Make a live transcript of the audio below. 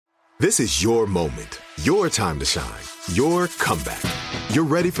This is your moment, your time to shine, your comeback. You're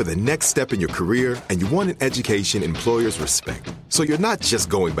ready for the next step in your career, and you want an education employers respect. So you're not just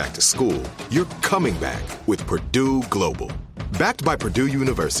going back to school, you're coming back with Purdue Global. Backed by Purdue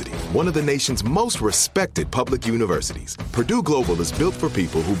University, one of the nation's most respected public universities, Purdue Global is built for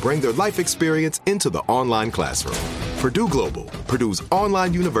people who bring their life experience into the online classroom. Purdue Global, Purdue's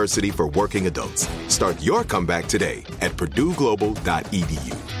online university for working adults. Start your comeback today at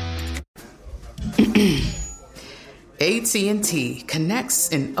purdueglobal.edu. AT&T connects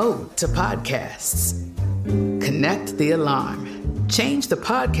an ode to podcasts. Connect the alarm. Change the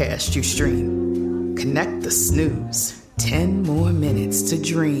podcast you stream. Connect the snooze. 10 more minutes to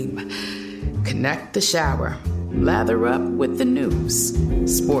dream. Connect the shower. Lather up with the news.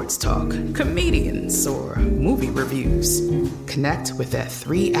 Sports talk, comedians, or movie reviews. Connect with that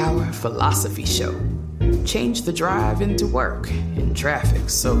 3-hour philosophy show. Change the drive into work in traffic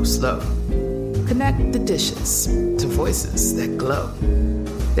so slow. Connect the dishes to voices that glow.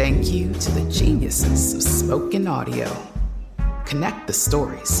 Thank you to the geniuses of spoken audio. Connect the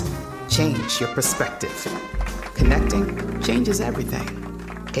stories. Change your perspective. Connecting changes everything.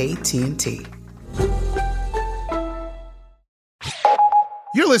 AT&T.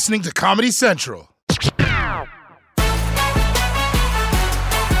 You're listening to Comedy Central.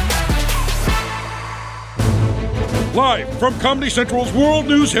 Live from Comedy Central's World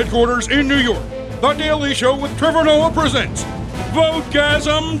News headquarters in New York, The Daily Show with Trevor Noah presents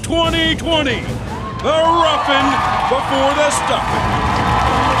Votegasm 2020. The roughin' before the stuffing.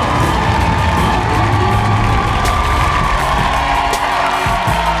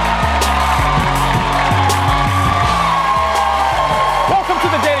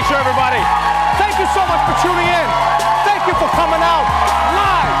 Everybody, thank you so much for tuning in. Thank you for coming out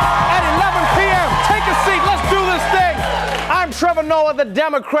live at 11 p.m. Take a seat. Let's do this thing. I'm Trevor Noah. The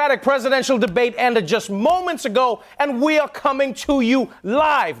Democratic presidential debate ended just moments ago, and we are coming to you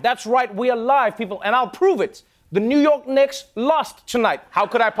live. That's right, we are live, people, and I'll prove it. The New York Knicks lost tonight. How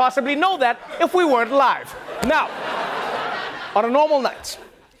could I possibly know that if we weren't live? Now, on a normal night,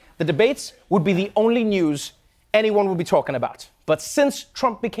 the debates would be the only news anyone would be talking about. But since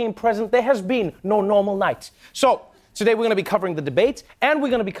Trump became president, there has been no normal night. So today we're going to be covering the debate, and we're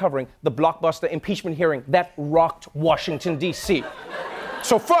going to be covering the blockbuster impeachment hearing that rocked Washington, D.C.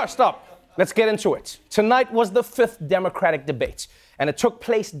 So first up, let's get into it. Tonight was the 5th Democratic debate, and it took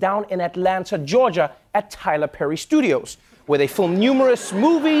place down in Atlanta, Georgia at Tyler Perry Studios, where they filmed numerous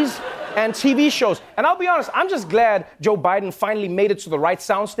movies and TV shows. And I'll be honest, I'm just glad Joe Biden finally made it to the right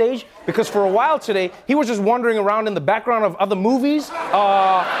soundstage, because for a while today, he was just wandering around in the background of other movies.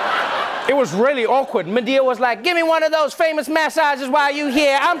 It was really awkward. Medea was like, give me one of those famous massages while you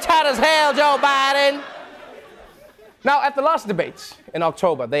here. I'm tired as hell, Joe Biden. Now, at the last debates in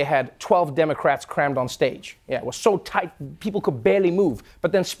October, they had 12 Democrats crammed on stage. Yeah, it was so tight, people could barely move.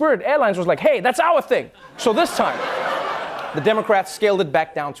 But then Spirit Airlines was like, hey, that's our thing. So this time, the Democrats scaled it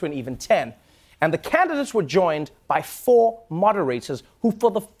back down to an even 10. And the candidates were joined by 4 moderators who, for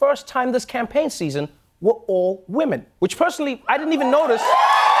the first time this campaign season, were all women. Which personally, I didn't even notice.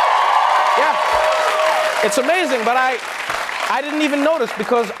 Yeah, it's amazing, but I didn't even notice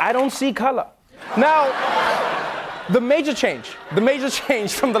because I don't see color. Now, the major change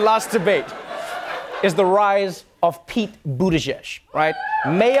from the last debate is the rise of Pete Buttigieg, right?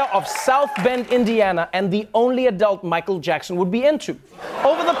 Mayor of South Bend, Indiana, and the only adult Michael Jackson would be into.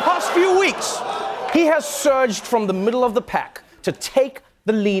 Over the past few weeks, he has surged from the middle of the pack to take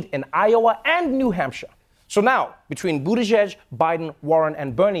the lead in Iowa and New Hampshire. So now, between Buttigieg, Biden, Warren,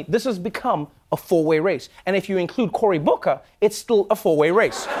 and Bernie, this has become a 4-way race. And if you include Cory Booker, it's still a 4-way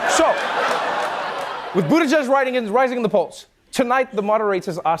race. So, with Buttigieg rising in the polls, tonight, the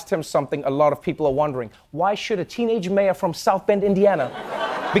moderators asked him something a lot of people are wondering. Why should a teenage mayor from South Bend, Indiana,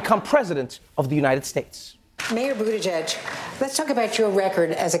 become president of the United States? Mayor Buttigieg, let's talk about your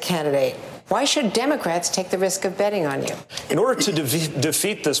record as a candidate. Why should Democrats take the risk of betting on you? In order to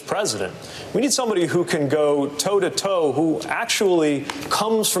defeat this president, we need somebody who can go toe-to-toe, who actually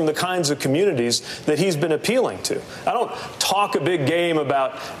comes from the kinds of communities that he's been appealing to. I don't talk a big game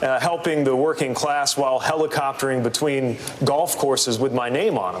about helping the working class while helicoptering between golf courses with my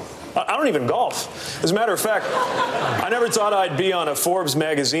name on them. I don't even golf. As a matter of fact, I never thought I'd be on a Forbes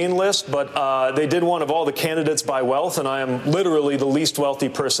magazine list, but they did one of all the candidates by wealth, and I am literally the least wealthy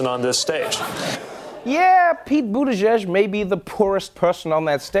person on this stage. Yeah, Pete Buttigieg may be the poorest person on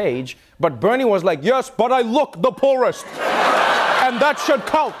that stage, but Bernie was like, yes, but I look the poorest. And that should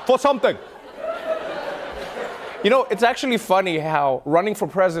count for something. You know, it's actually funny how running for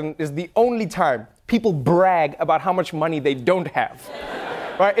president is the only time people brag about how much money they don't have.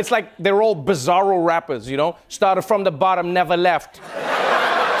 Right? It's like they're all bizarro rappers, you know? Started from the bottom, never left.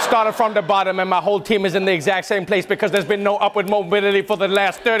 Started from the bottom, and my whole team is in the exact same place because there's been no upward mobility for the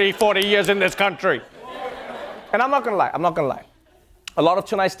last 30, 40 years in this country. And I'm not gonna lie. A lot of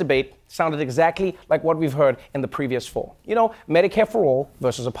tonight's debate sounded exactly like what we've heard in the previous four. You know, Medicare for all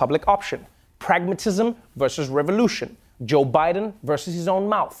versus a public option. Pragmatism versus revolution. Joe Biden versus his own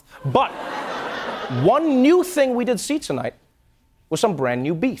mouth. But one new thing we did see tonight was some brand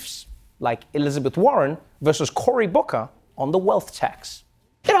new beefs, like Elizabeth Warren versus Cory Booker on the wealth tax.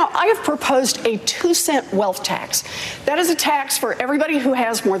 You know, I have proposed a 2-cent wealth tax. That is a tax for everybody who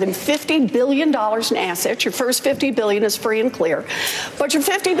has more than $50 billion in assets. Your first $50 billion is free and clear. But your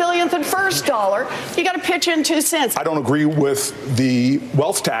 $50 billionth and first dollar, you got to pitch in 2 cents. I don't agree with the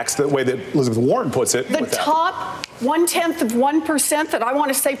wealth tax the way that Elizabeth Warren puts it. The top 0.1% that I want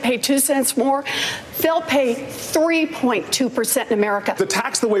to say pay 2 cents more, they'll pay 3.2% in America. The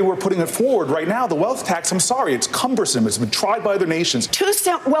tax, the way we're putting it forward right now, the wealth tax, I'm sorry, it's cumbersome. It's been tried by other nations.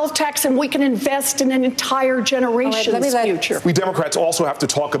 2-cent wealth tax, and we can invest in an entire generation's future. We Democrats also have to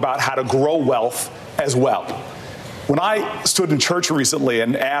talk about how to grow wealth as well. When I stood in church recently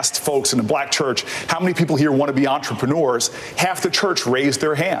and asked folks in a black church how many people here want to be entrepreneurs, half the church raised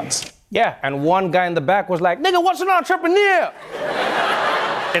their hands. Yeah, and one guy in the back was like, nigga, what's an entrepreneur?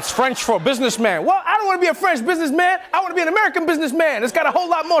 It's French for businessman. Well, I don't want to be a French businessman. I want to be an American businessman. It's got a whole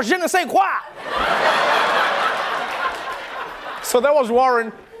lot more je ne sais quoi. So that was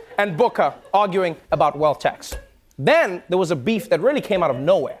Warren and Booker arguing about wealth tax. Then there was a beef that really came out of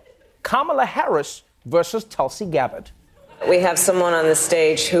nowhere. Kamala Harris versus Tulsi Gabbard. We have someone on the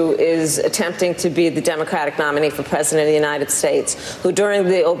stage who is attempting to be the Democratic nominee for president of the United States, who during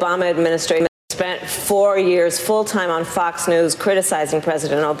the Obama administration spent 4 years full-time on Fox News criticizing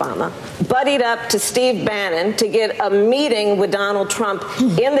President Obama, buddied up to Steve Bannon to get a meeting with Donald Trump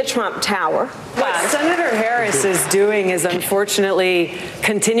in the Trump Tower. What Senator Harris is doing is unfortunately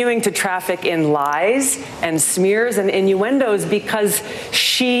continuing to traffic in lies and smears and innuendos because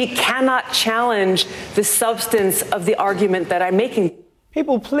she cannot challenge the substance of the argument that I'm making.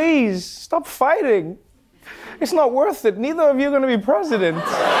 People, please, stop fighting. It's not worth it. Neither of you are going to be president.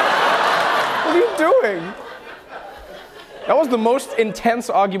 What are you doing? That was the most intense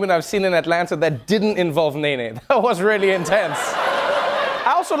argument I've seen in Atlanta that didn't involve Nene. That was really intense.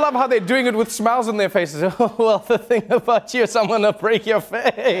 I also love how they're doing it with smiles on their faces. Oh, well, the thing about you is I'm gonna break your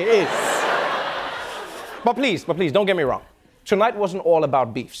face. But please, don't get me wrong. Tonight wasn't all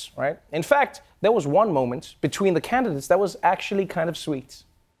about beefs, right? In fact, there was one moment between the candidates that was actually kind of sweet.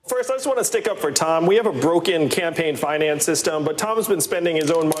 First, I just want to stick up for Tom. We have a broken campaign finance system, but Tom's been spending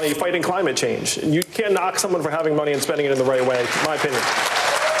his own money fighting climate change. And you can't knock someone for having money and spending it in the right way, in my opinion.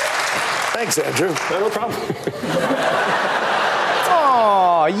 Thanks, Andrew. No problem.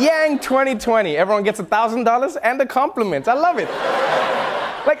 Aw, Yang 2020. Everyone gets $1,000 and a compliment. I love it.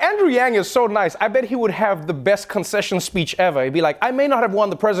 Like, Andrew Yang is so nice. I bet he would have the best concession speech ever. He'd be like, I may not have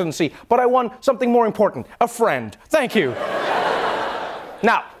won the presidency, but I won something more important, a friend. Thank you.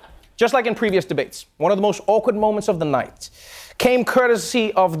 Now, just like in previous debates, one of the most awkward moments of the night came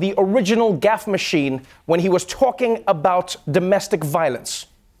courtesy of the original gaffe machine when he was talking about domestic violence,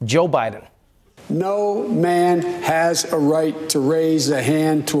 Joe Biden. No man has a right to raise a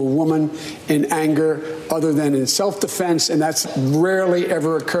hand to a woman in anger other than in self-defense, and that's rarely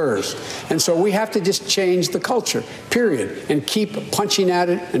ever occurs. And so we have to just change the culture, period, and keep punching at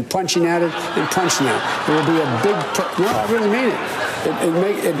it and punching at it and punching at it. It will be a big, no, I really mean it.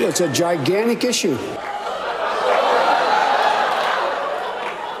 It's a gigantic issue.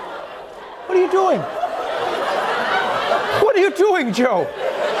 What are you doing? What are you doing, Joe?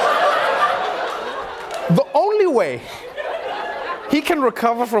 The only way he can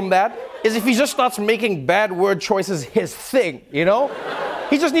recover from that is if he just starts making bad word choices his thing, you know?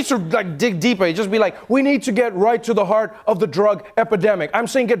 He just needs to dig deeper. He just be like, we need to get right to the heart of the drug epidemic. I'm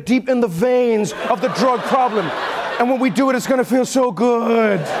saying get deep in the veins of the drug problem. And when we do it, it's gonna feel so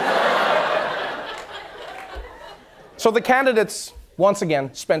good. So the candidates, once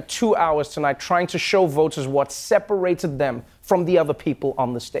again, spent 2 hours tonight trying to show voters what separated them from the other people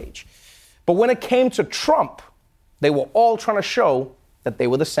on the stage. But when it came to Trump, they were all trying to show that they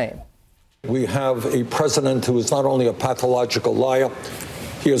were the same. We have a president who is not only a pathological liar,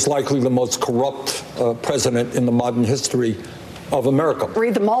 he is likely the most corrupt president in the modern history of America.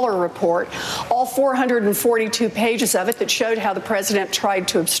 Read the Mueller report, all 442 pages of it that showed how the president tried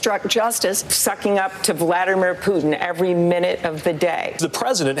to obstruct justice. Sucking up to Vladimir Putin every minute of the day. The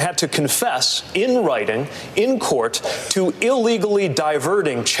president had to confess in writing, in court, to illegally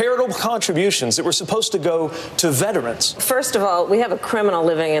diverting charitable contributions that were supposed to go to veterans. First of all, we have a criminal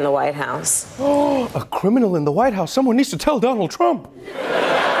living in the White House. Oh, a criminal in the White House? Someone needs to tell Donald Trump.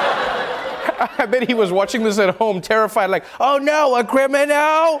 I bet he was watching this at home, terrified, like, oh no, a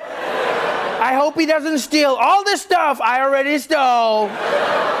criminal? I hope he doesn't steal all this stuff I already stole.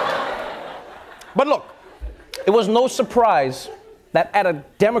 But look, it was no surprise that at a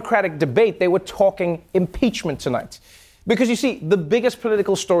Democratic debate, they were talking impeachment tonight. Because you see, the biggest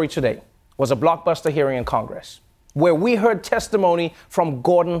political story today was a blockbuster hearing in Congress, where we heard testimony from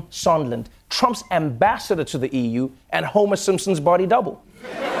Gordon Sondland, Trump's ambassador to the EU and Homer Simpson's body double.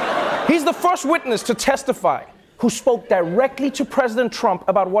 He's the first witness to testify who spoke directly to President Trump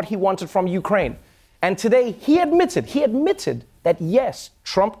about what he wanted from Ukraine. And today, he admitted that yes,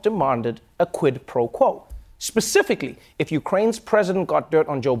 Trump demanded a quid pro quo. Specifically, if Ukraine's president got dirt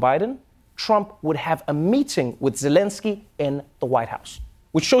on Joe Biden, Trump would have a meeting with Zelensky in the White House,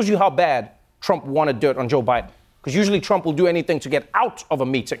 which shows you how bad Trump wanted dirt on Joe Biden. Because usually Trump will do anything to get out of a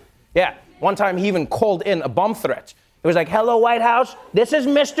meeting. Yeah, one time he even called in a bomb threat. It was like, hello, White House, this is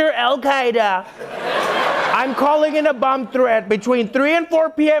Mr. Al-Qaeda. I'm calling in a bomb threat between 3 and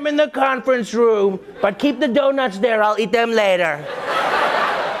 4 p.m. in the conference room, but keep the donuts there, I'll eat them later.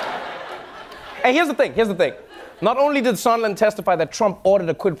 And here's the thing. Not only did Sondland testify that Trump ordered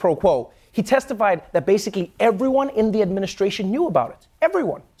a quid pro quo, he testified that basically everyone in the administration knew about it.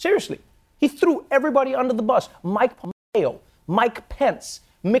 Everyone, seriously. He threw everybody under the bus. Mike Pompeo, Mike Pence,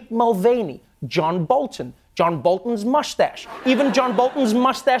 Mick Mulvaney, John Bolton, John Bolton's mustache, even John Bolton's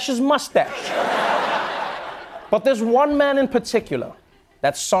mustache's mustache. But there's one man in particular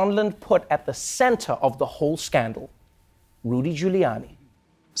that Sondland put at the center of the whole scandal, Rudy Giuliani.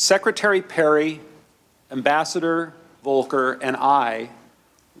 Secretary Perry, Ambassador Volker, and I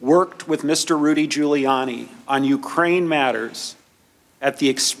worked with Mr. Rudy Giuliani on Ukraine matters at the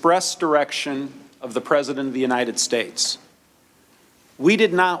express direction of the President of the United States. We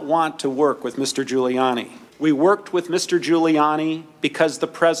did not want to work with Mr. Giuliani. We worked with Mr. Giuliani because the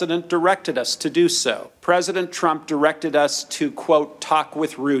President directed us to do so. President Trump directed us to, quote, talk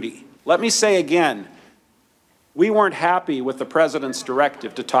with Rudy. Let me say again, we weren't happy with the President's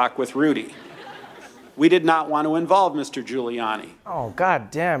directive to talk with Rudy. We did not want to involve Mr. Giuliani. Oh,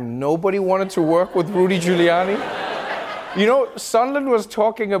 God damn, nobody wanted to work with Rudy Giuliani? You know, Sondland was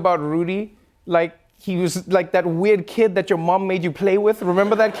talking about Rudy like he was like that weird kid that your mom made you play with.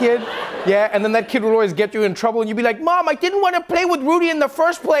 Remember that kid? Yeah, and then that kid would always get you in trouble and you'd be like, Mom, I didn't want to play with Rudy in the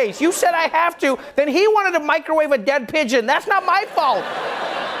first place. You said I have to. Then he wanted to microwave a dead pigeon. That's not my fault.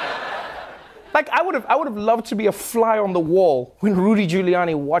 Like, I would have loved to be a fly on the wall when Rudy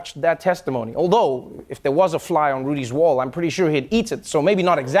Giuliani watched that testimony. Although, if there was a fly on Rudy's wall, I'm pretty sure he'd eat it. So maybe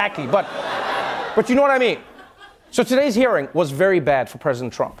not exactly, but you know what I mean. So today's hearing was very bad for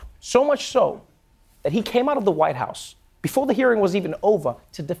President Trump. So much so that he came out of the White House before the hearing was even over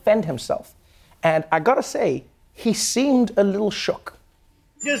to defend himself. And I gotta say, he seemed a little shook.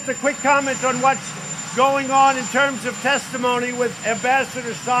 Just a quick comment on what's going on in terms of testimony with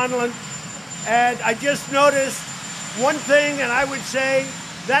Ambassador Sondland. And I just noticed one thing, and I would say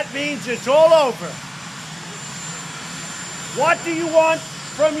that means it's all over. What do you want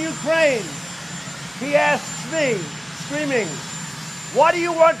from Ukraine? He asks me, screaming. What do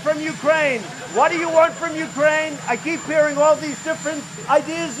you want from Ukraine? What do you want from Ukraine? I keep hearing all these different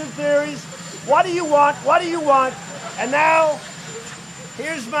ideas and theories. What do you want? What do you want? And now,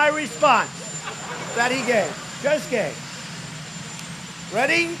 here's my response that he just gave.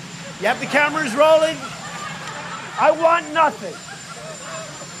 Ready? You have the cameras rolling? I want nothing.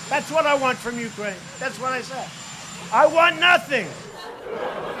 That's what I want from Ukraine. That's what I said. I want nothing.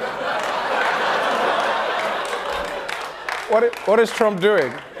 What is Trump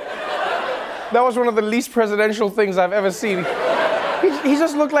doing? That was one of the least presidential things I've ever seen. He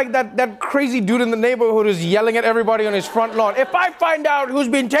just looked like that crazy dude in the neighborhood who's yelling at everybody on his front lawn. If I find out who's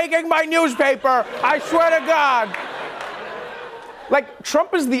been taking my newspaper, I swear to God. Like,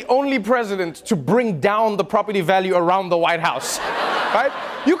 Trump is the only president to bring down the property value around the White House, right?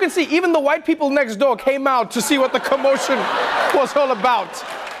 You can see even the white people next door came out to see what the commotion was all about.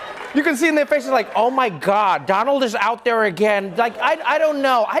 You can see in their faces like, oh my God, Donald is out there again. Like, I don't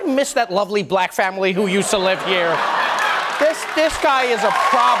know. I miss that lovely black family who used to live here. This guy is a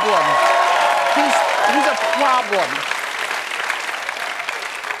problem. He's a problem.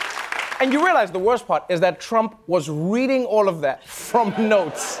 And you realize the worst part is that Trump was reading all of that from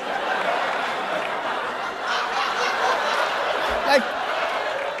notes. Like,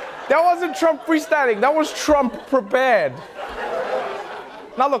 that wasn't Trump freestyling. That was Trump prepared.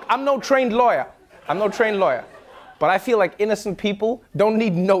 Now look, I'm no trained lawyer. But I feel like innocent people don't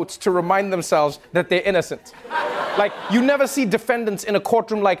need notes to remind themselves that they're innocent. Like, you never see defendants in a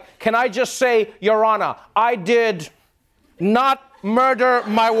courtroom like, can I just say, Your Honor, I did not murder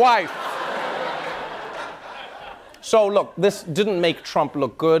my wife. So look, this didn't make Trump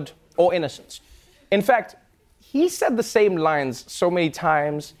look good or innocent. In fact, he said the same lines so many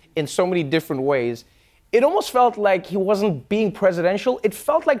times in so many different ways. It almost felt like he wasn't being presidential. It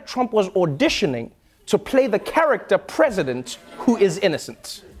felt like Trump was auditioning to play the character president who is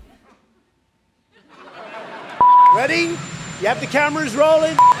innocent. Ready? You have the cameras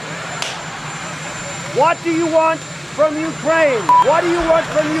rolling? What do you want from Ukraine? What do you want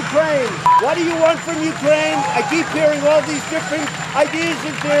from Ukraine? What do you want from Ukraine? I keep hearing all these different ideas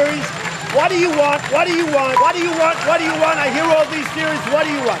and theories. What do you want? What do you want? What do you want? What do you want? I hear all these theories. What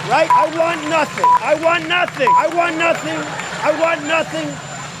do you want, right? I want nothing. I want nothing. I want nothing. I want nothing.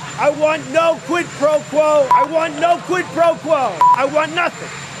 I want no quid pro quo. I want no quid pro quo. I want nothing.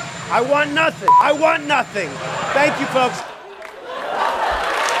 I want nothing. I want nothing. Thank you, folks.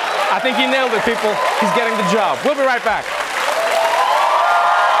 I think he nailed it, people. He's getting the job. We'll be right back.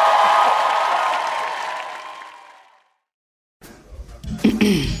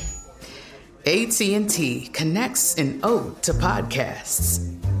 AT&T connects an ode to podcasts.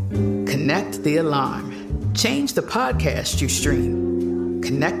 Connect the alarm. Change the podcast you stream.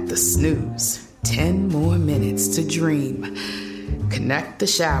 Connect the snooze. 10 more minutes to dream. Connect the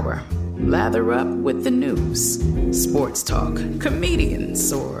shower. Lather up with the news. Sports talk,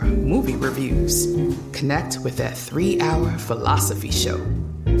 comedians, or movie reviews. Connect with that 3-hour philosophy show.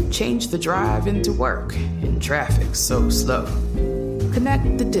 Change the drive into work in traffic so slow.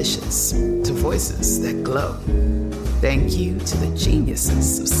 Connect the dishes to voices that glow. Thank you to the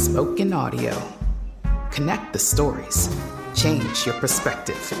geniuses of spoken audio. Connect the stories. Change your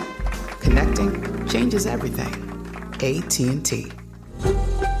perspective. Connecting changes everything. AT&T.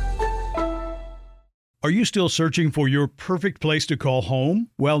 Are you still searching for your perfect place to call home?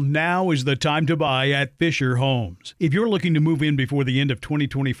 Well, now is the time to buy at Fisher Homes. If you're looking to move in before the end of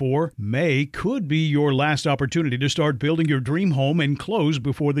 2024, May could be your last opportunity to start building your dream home and close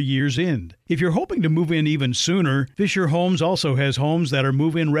before the year's end. If you're hoping to move in even sooner, Fisher Homes also has homes that are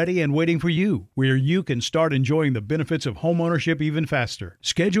move-in ready and waiting for you, where you can start enjoying the benefits of homeownership even faster.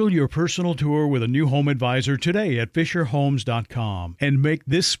 Schedule your personal tour with a new home advisor today at FisherHomes.com and make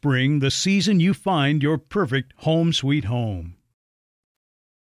this spring the season you find your perfect home sweet home.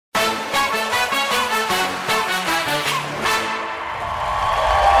 Welcome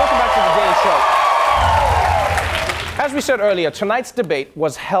back to the Daily Show. As we said earlier, tonight's debate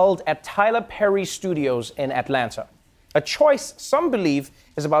was held at Tyler Perry Studios in Atlanta. A choice some believe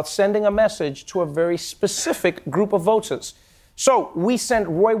is about sending a message to a very specific group of voters. So we sent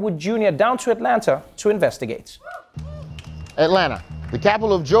Roy Wood Jr. down to Atlanta to investigate. Atlanta, the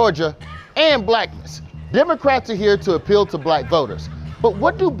capital of Georgia and blackness. Democrats are here to appeal to black voters. But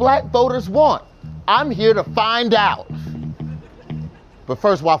what do black voters want? I'm here to find out. But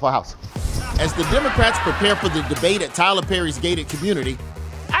first, Waffle House. As the Democrats prepare for the debate at Tyler Perry's gated community,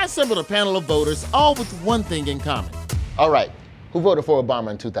 I assembled a panel of voters, all with one thing in common. All right, who voted for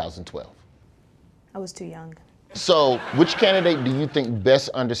Obama in 2012? I was too young. So, which candidate do you think best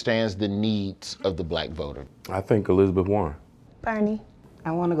understands the needs of the black voter? I think Elizabeth Warren. Bernie.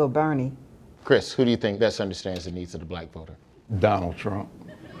 I want to go Bernie. Chris, who do you think best understands the needs of the black voter? Donald Trump.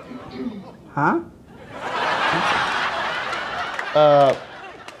 Huh?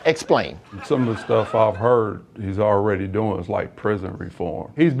 Explain. Some of the stuff I've heard he's already doing is like prison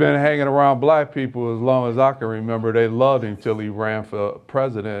reform. He's been hanging around black people as long as I can remember. They loved him till he ran for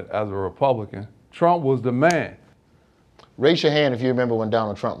president as a Republican. Trump was the man. Raise your hand if you remember when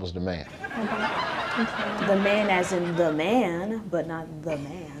Donald Trump was the man. The man as in the man, but not the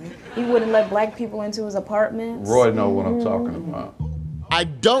man. He wouldn't let black people into his apartments. Roy knows what I'm talking about. I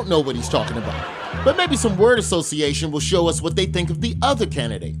don't know what he's talking about, but maybe some word association will show us what they think of the other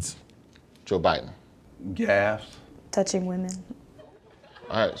candidates. Joe Biden. Gas. Touching women.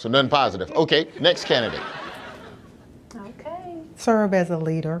 All right, so nothing positive. Okay, next candidate. Okay. Serve as a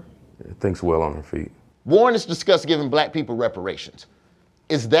leader. Thinks well on her feet. Warren has discussed giving black people reparations.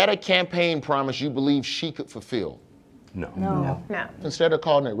 Is that a campaign promise you believe she could fulfill? No. No. Instead of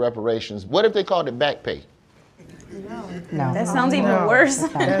calling it reparations, what if they called it back pay? No. That sounds even worse.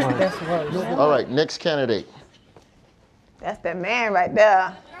 That's worse. All right, next candidate. That's the man right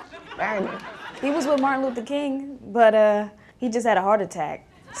there. Bernie. He was with Martin Luther King, but he just had a heart attack.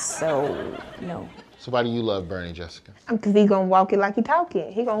 So, no. So why do you love Bernie, Jessica? Because he gonna walk it like he talk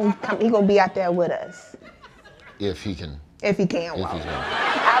it. He gonna be out there with us. If he can. If he can walk. If he can.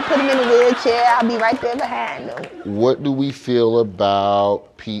 I'll put him in a wheelchair. I'll be right there behind him. What do we feel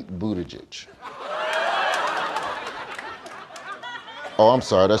about Pete Buttigieg? Oh, I'm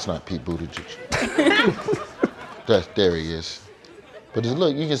sorry, that's not Pete Buttigieg. There he is. But just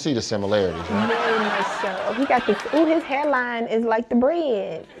look, you can see the similarities, right? Very much so. He got his hairline is like the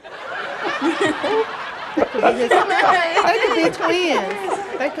bread. They could be twins.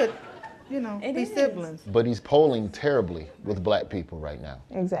 They could, be siblings. But he's polling terribly with black people right now.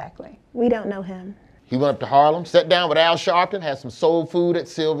 Exactly. We don't know him. He went up to Harlem, sat down with Al Sharpton, had some soul food at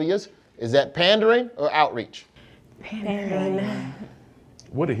Sylvia's. Is that pandering or outreach? Pandering.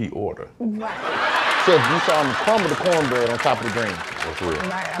 What did he order? Right. So if you saw him crumble the cornbread on top of the green. That's real.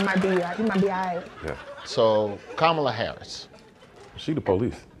 He might be all right. Yeah. So Kamala Harris. She the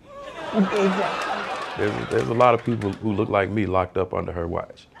police. Exactly. There's a lot of people who look like me locked up under her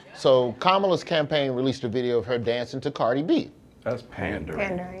watch. So Kamala's campaign released a video of her dancing to Cardi B. That's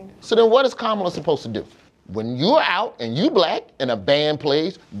pandering. So then what is Kamala supposed to do? When you're out and you black and a band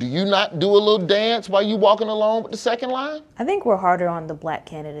plays, do you not do a little dance while you walking along with the second line? I think we're harder on the black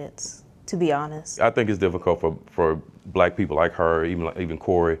candidates, to be honest. I think it's difficult for black people like her, even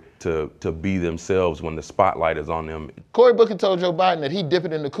Corey, to be themselves when the spotlight is on them. Cory Booker told Joe Biden that he dip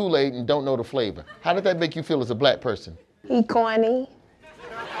it in the Kool-Aid and don't know the flavor. How did that make you feel as a black person? He corny.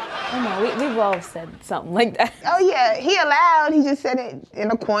 Oh no, we've all said something like that. Oh yeah, he allowed. He just said it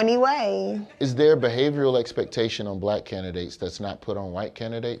in a corny way. Is there behavioral expectation on black candidates that's not put on white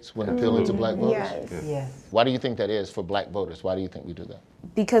candidates when appealing to black voters? Yes. Why do you think that is for black voters? Why do you think we do that?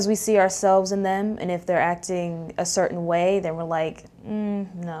 Because we see ourselves in them, and if they're acting a certain way, then we're like,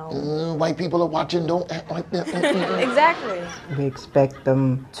 no. White people are watching, don't act like that. Exactly. We expect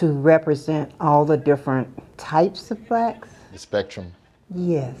them to represent all the different types of blacks. The spectrum.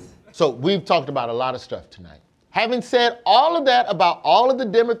 Yes. So we've talked about a lot of stuff tonight. Having said all of that about all of the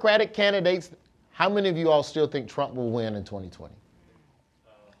Democratic candidates, how many of you all still think Trump will win in 2020?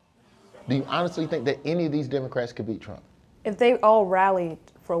 Do you honestly think that any of these Democrats could beat Trump? If they all rallied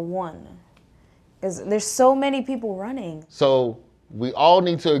for one, because there's so many people running. So we all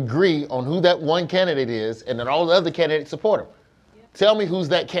need to agree on who that one candidate is, and then all the other candidates support him. Tell me who's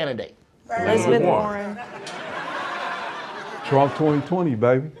that candidate. Elizabeth Warren. Trump 2020,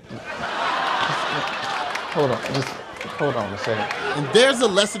 baby. Hold on a second. And there's a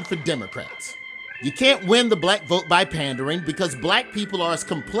lesson for Democrats. You can't win the black vote by pandering because black people are as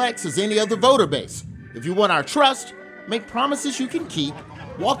complex as any other voter base. If you want our trust, make promises you can keep,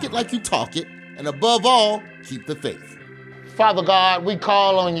 walk it like you talk it, and above all, keep the faith. Father God, we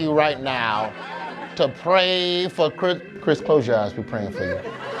call on you right now to pray for Chris. Chris, close your eyes. We're praying for you.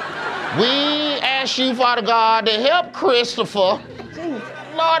 We ask you, Father God, to help Christopher.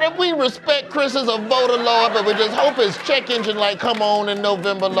 Lord, if we respect Chris as a voter, Lord, but we just hope his check engine light come on in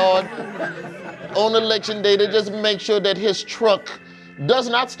November, Lord. On election day, to just make sure that his truck does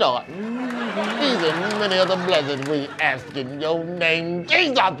not start. These and many other blessings we ask in your name,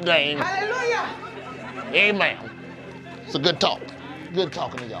 Jesus' name. Hallelujah. Amen. It's a good talk. Good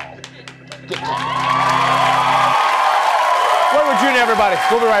talking to y'all. Good talk. Word with Junior, everybody.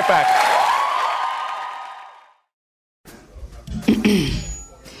 We'll be right back.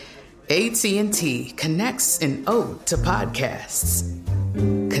 AT&T connects an ode to podcasts.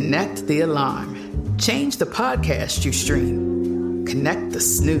 Connect the alarm. Change the podcast you stream. Connect the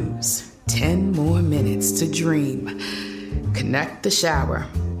snooze. 10 more minutes to dream. Connect the shower.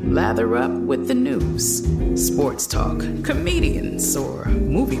 Lather up with the news. Sports talk, comedians, or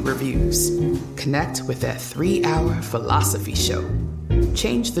movie reviews. Connect with that 3-hour philosophy show.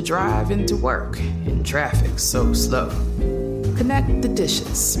 Change the drive into work in traffic so slow. Connect the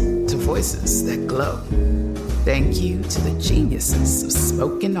dishes to voices that glow. Thank you to the geniuses of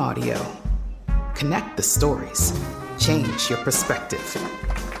spoken audio. Connect the stories. Change your perspective.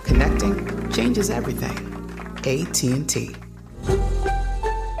 Connecting changes everything. AT&T.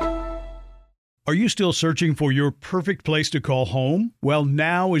 Are you still searching for your perfect place to call home? Well,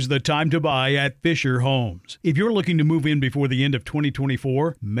 now is the time to buy at Fisher Homes. If you're looking to move in before the end of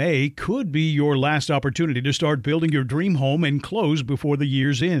 2024, May could be your last opportunity to start building your dream home and close before the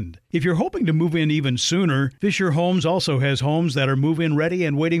year's end. If you're hoping to move in even sooner, Fisher Homes also has homes that are move-in ready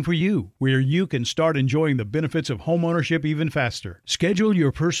and waiting for you, where you can start enjoying the benefits of homeownership even faster. Schedule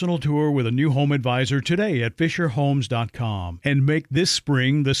your personal tour with a new home advisor today at FisherHomes.com and make this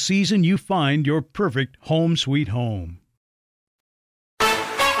spring the season you find your perfect home sweet home.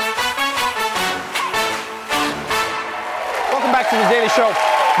 to The Daily Show.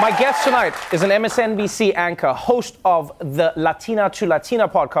 My guest tonight is an MSNBC anchor, host of the Latina to Latina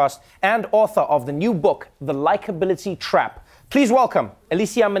podcast, and author of the new book, The Likeability Trap. Please welcome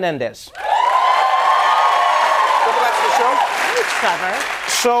Alicia Menendez. Welcome back to the show. Thanks, Trevor.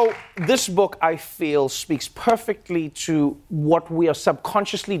 So this book, I feel, speaks perfectly to what we are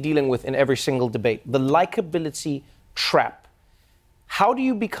subconsciously dealing with in every single debate, the likability trap. How do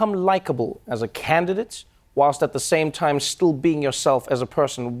you become likable as a candidate whilst at the same time still being yourself as a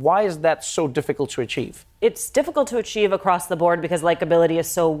person? Why is that so difficult to achieve? It's difficult to achieve across the board because likability is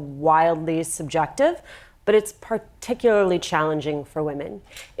so wildly subjective, but it's particularly challenging for women.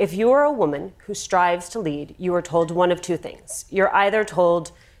 If you are a woman who strives to lead, you are told one of two things. You're either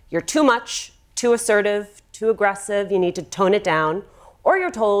told you're too much, too assertive, too aggressive, you need to tone it down, or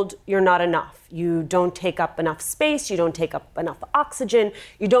you're told you're not enough. You don't take up enough space, you don't take up enough oxygen,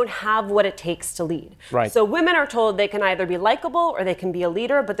 you don't have what it takes to lead. Right. So women are told they can either be likable or they can be a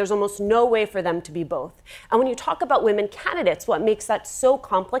leader, but there's almost no way for them to be both. And when you talk about women candidates, what makes that so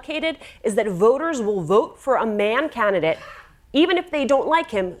complicated is that voters will vote for a man candidate even if they don't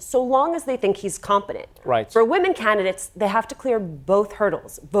like him, so long as they think he's competent. Right. For women candidates, they have to clear both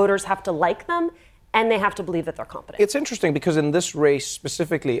hurdles. Voters have to like them, and they have to believe that they're competent. It's interesting because in this race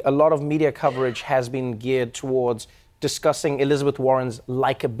specifically, a lot of media coverage has been geared towards discussing Elizabeth Warren's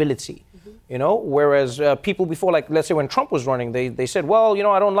likability. You know, whereas people before, like, let's say when Trump was running, they said, well, you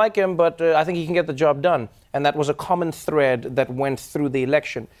know, I don't like him, but I think he can get the job done. And that was a common thread that went through the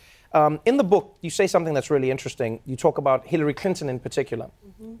election. In the book, you say something that's really interesting. You talk about Hillary Clinton in particular,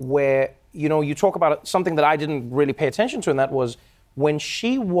 where, you know, you talk about something that I didn't really pay attention to, and that was when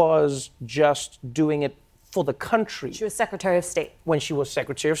she was just doing it for the country. She was Secretary of State. When she was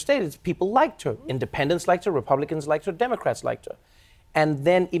Secretary of State, people liked her. Independents liked her, Republicans liked her, Democrats liked her. And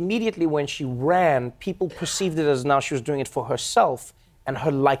then immediately when she ran, people perceived it as now she was doing it for herself, and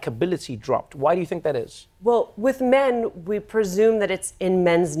her likability dropped. Why do you think that is? Well, with men, we presume that it's in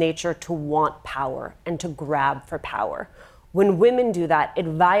men's nature to want power and to grab for power. When women do that, it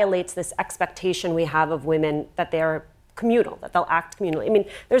violates this expectation we have of women that they are communal, that they'll act communally. I mean,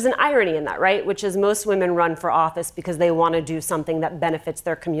 there's an irony in that, right? Which is most women run for office because they want to do something that benefits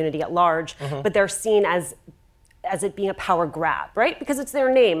their community at large, but they're seen as it being a power grab, right? Because it's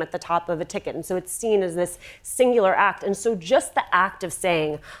their name at the top of a ticket. And so it's seen as this singular act. And so just the act of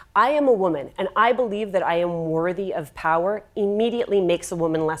saying, I am a woman and I believe that I am worthy of power immediately makes a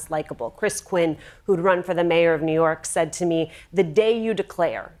woman less likable. Chris Quinn, who'd run for the mayor of New York, said to me, the day you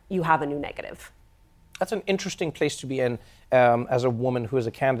declare, you have a new negative. That's an interesting place to be in as a woman who is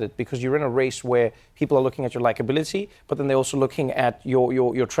a candidate, because you're in a race where people are looking at your likability, but then they're also looking at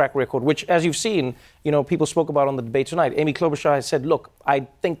your track record, which, as you've seen, you know, people spoke about on the debate tonight. Amy Klobuchar has said, look, I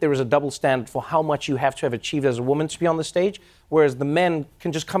think there is a double standard for how much you have to have achieved as a woman to be on the stage, whereas the men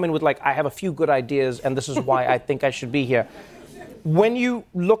can just come in with, like, I have a few good ideas, and this is why I think I should be here. When you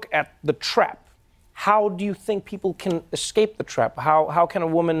look at the trap, how do you think people can escape the trap? How can a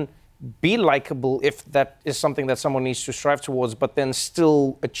woman be likable if that is something that someone needs to strive towards, but then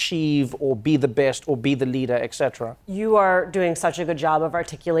still achieve or be the best or be the leader, etc.? You are doing such a good job of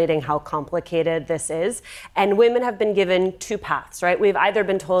articulating how complicated this is. And women have been given two paths, right? We've either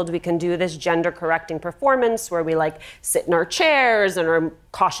been told we can do this gender correcting performance where we like sit in our chairs and are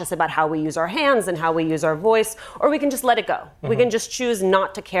cautious about how we use our hands and how we use our voice, or we can just let it go. We can just choose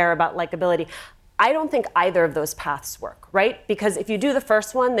not to care about likability. I don't think either of those paths work, right? Because if you do the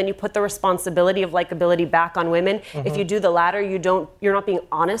first one, then you put the responsibility of likability back on women. If you do the latter, you're not being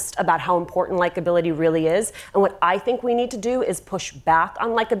honest about how important likability really is. And what I think we need to do is push back on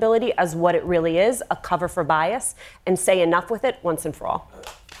likability as what it really is, a cover for bias, and say enough with it once and for all.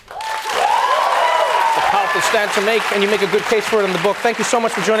 It's a powerful stand to make, and you make a good case for it in the book. Thank you so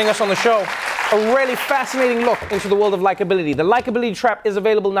much for joining us on the show. A really fascinating look into the world of likability. The Likability Trap is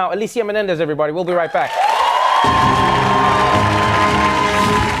available now. Alicia Menendez, everybody. We'll be right back.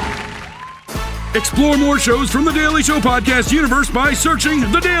 Explore more shows from The Daily Show podcast universe by searching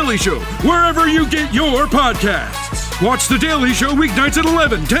The Daily Show wherever you get your podcasts. Watch The Daily Show weeknights at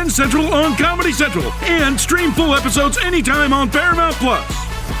 11, 10 Central on Comedy Central, and stream full episodes anytime on Paramount+.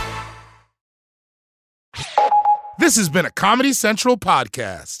 This has been a Comedy Central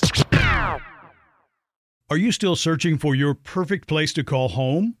podcast. Are you still searching for your perfect place to call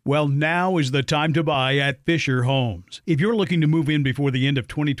home? Well, now is the time to buy at Fisher Homes. If you're looking to move in before the end of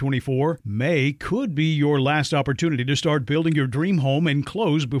 2024, May could be your last opportunity to start building your dream home and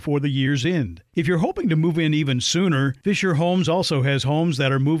close before the year's end. If you're hoping to move in even sooner, Fisher Homes also has homes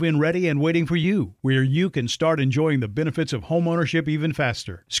that are move-in ready and waiting for you, where you can start enjoying the benefits of homeownership even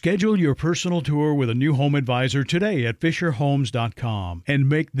faster. Schedule your personal tour with a new home advisor today at FisherHomes.com and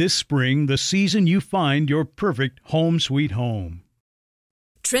make this spring the season you find your perfect home sweet home.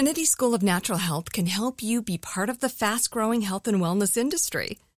 Trinity School of Natural Health can help you be part of the fast-growing health and wellness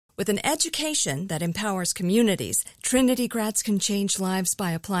industry. With an education that empowers communities, Trinity grads can change lives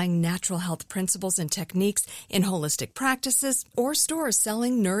by applying natural health principles and techniques in holistic practices or stores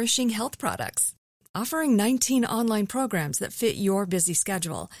selling nourishing health products. Offering 19 online programs that fit your busy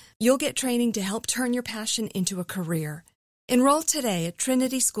schedule, you'll get training to help turn your passion into a career. Enroll today at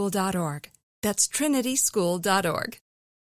trinityschool.org. That's trinityschool.org.